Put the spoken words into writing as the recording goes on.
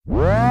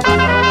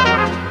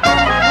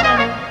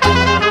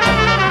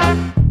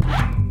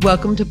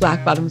Welcome to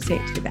Black Bottom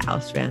Saints with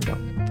Alice Randall.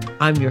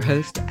 I'm your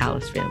host,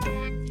 Alice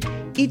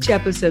Randall. Each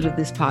episode of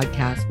this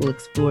podcast will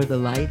explore the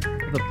life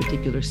of a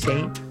particular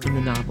saint in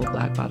the novel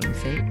Black Bottom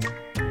Saints,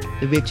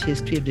 the rich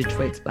history of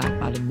Detroit's Black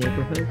Bottom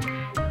neighborhood,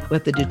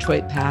 what the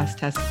Detroit past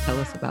has to tell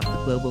us about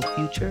the global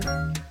future,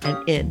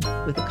 and end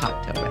with a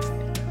cocktail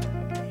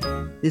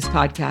recipe. This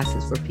podcast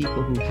is for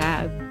people who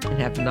have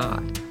and have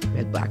not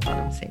read Black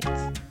Bottom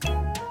Saints.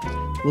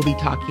 We'll be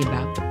talking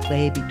about the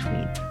play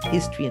between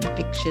history and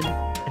fiction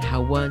and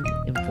how one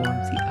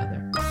informs the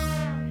other.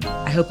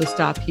 I hope a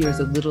stop here is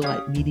a little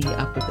like meeting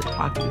up with a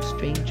talkative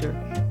stranger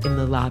in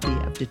the lobby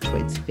of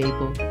Detroit's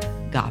fabled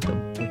Gotham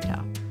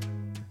Hotel.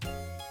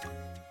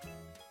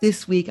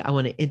 This week, I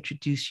want to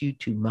introduce you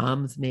to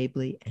Moms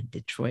Mabley and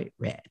Detroit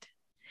Red.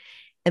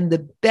 And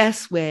the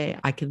best way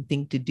I can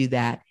think to do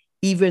that,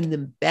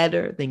 even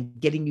better than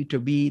getting you to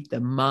read the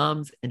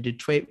Moms and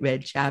Detroit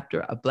Red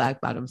chapter of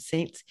Black Bottom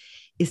Saints,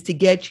 is to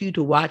get you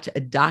to watch a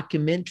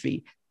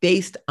documentary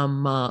based on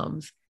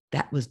Moms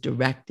that was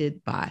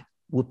directed by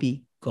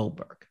Whoopi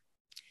Goldberg.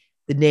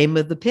 The name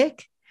of the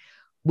pick?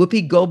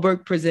 Whoopi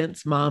Goldberg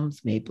Presents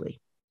Moms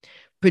Mabley.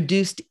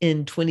 Produced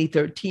in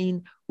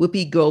 2013,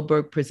 Whoopi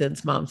Goldberg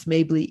Presents Moms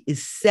Mabley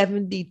is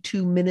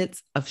 72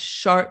 minutes of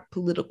sharp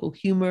political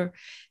humor,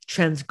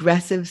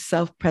 transgressive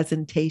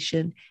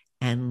self-presentation,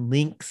 and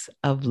links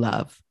of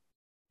love.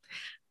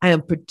 I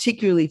am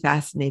particularly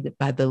fascinated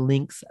by the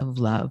links of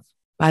love,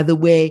 by the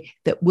way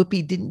that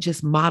Whoopi didn't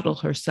just model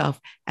herself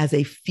as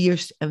a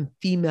fierce and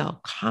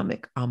female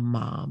comic on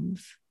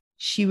Moms.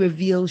 She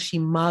reveals she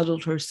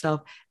modeled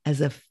herself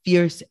as a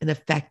fierce and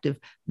effective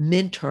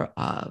mentor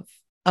of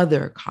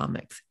other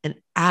comics, an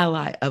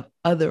ally of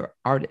other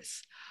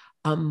artists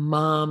on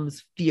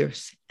Moms'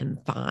 fierce and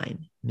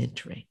fine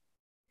mentoring.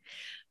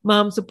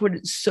 Mom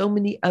supported so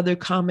many other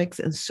comics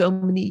and so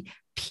many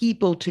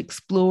people to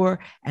explore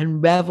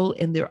and revel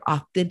in their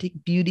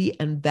authentic beauty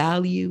and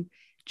value,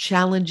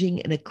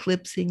 challenging and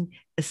eclipsing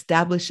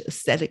established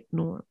aesthetic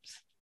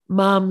norms.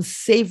 Mom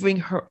savoring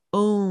her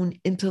own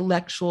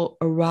intellectual,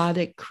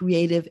 erotic,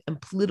 creative,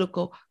 and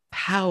political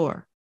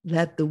power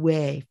led the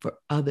way for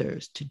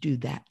others to do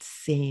that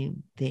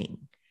same thing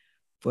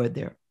for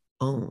their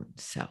own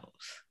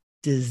selves,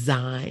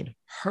 design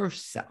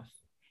herself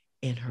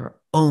in her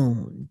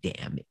own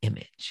damn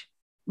image.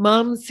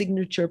 Mom's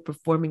signature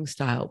performing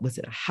style was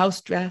a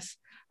house dress,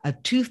 a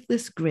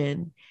toothless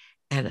grin,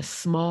 and a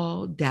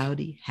small,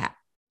 dowdy hat.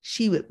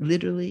 She would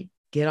literally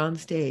get on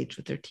stage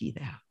with her teeth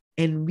out.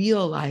 In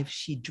real life,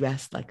 she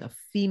dressed like a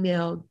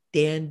female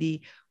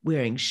dandy,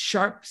 wearing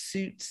sharp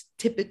suits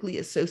typically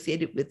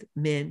associated with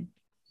men,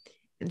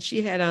 and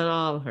she had on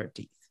all her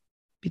teeth.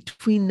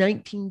 Between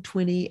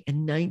 1920 and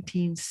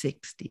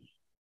 1960,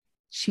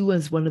 she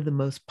was one of the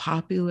most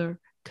popular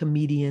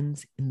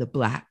comedians in the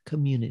Black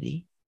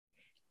community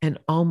and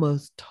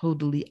almost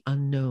totally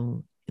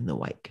unknown in the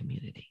white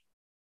community.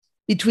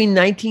 Between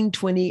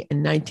 1920 and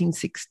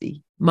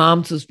 1960,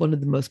 Moms was one of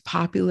the most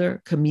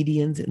popular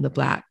comedians in the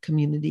Black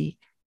community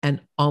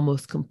and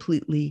almost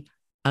completely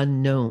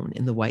unknown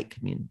in the white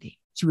community.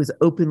 She was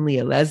openly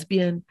a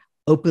lesbian,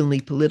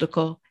 openly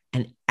political,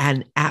 and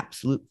an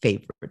absolute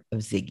favorite of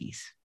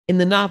Ziggy's. In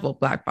the novel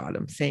Black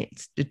Bottom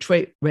Saints,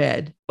 Detroit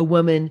Red, a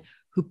woman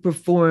who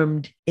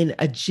performed in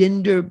a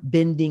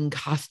gender-bending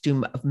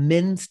costume of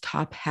men's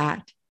top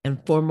hat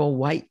and formal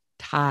white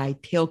tie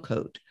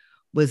tailcoat,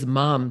 was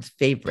Mom's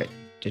favorite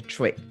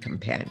Detroit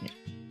companion.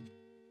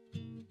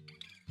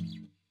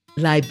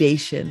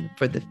 Libation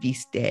for the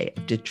feast day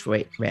of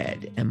Detroit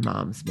Red and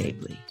Moms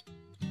Mabley.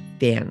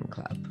 Fan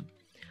club.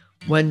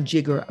 1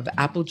 jigger of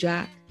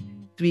Applejack,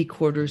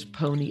 3/4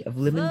 pony of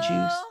lemon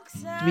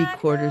juice,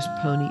 3/4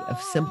 pony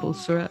of simple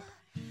syrup.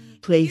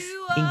 Place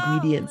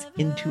ingredients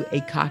into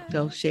a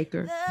cocktail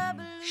shaker,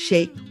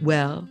 shake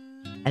well,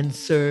 and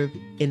serve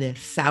in a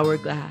sour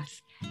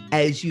glass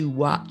as you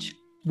watch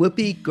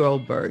Whoopi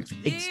Goldberg's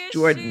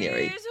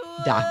extraordinary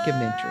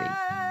documentary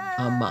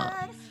on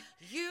Moms.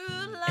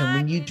 And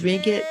when you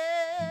drink it,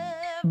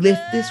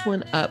 lift this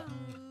one up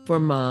for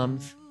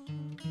Moms,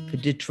 for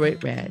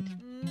Detroit Red,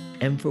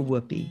 and for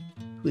Whoopi,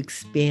 who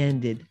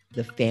expanded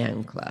the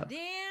fan club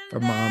for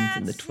Moms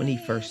in the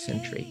 21st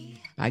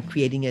century by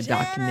creating a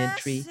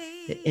documentary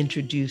that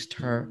introduced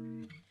her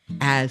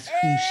as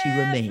who she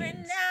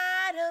remains,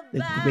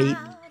 the great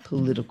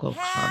political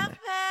comic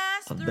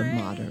of the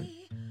modern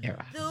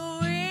era.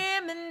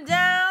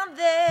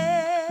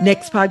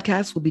 Next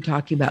podcast, we'll be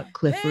talking about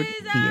Clifford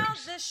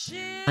Beers.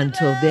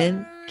 Until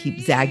then,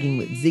 keep zagging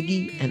with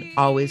Ziggy and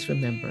always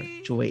remember,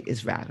 joy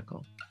is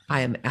radical.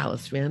 I am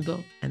Alice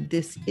Randall, and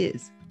this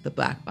is the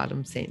Black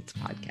Bottom Saints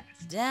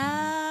podcast.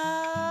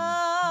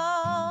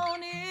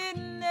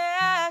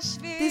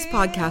 This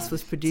podcast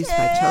was produced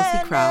by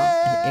Chelsea Crowell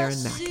and Aaron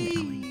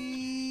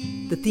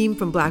McAnally. The theme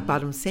from Black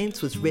Bottom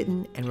Saints was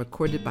written and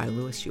recorded by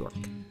Louis York.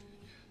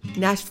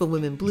 Nashville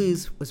Women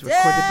Blues was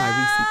recorded by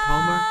Reese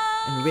Palmer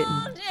and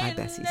written by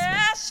Bessie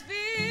Smith.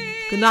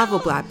 The novel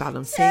Black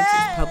Bottom Saints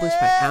is published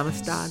by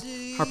Amistad,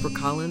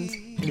 HarperCollins,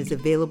 and is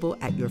available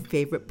at your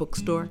favorite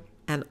bookstore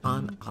and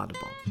on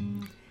Audible.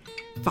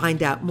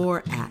 Find out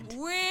more at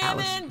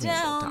Women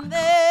down AliceRandall.com.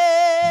 there.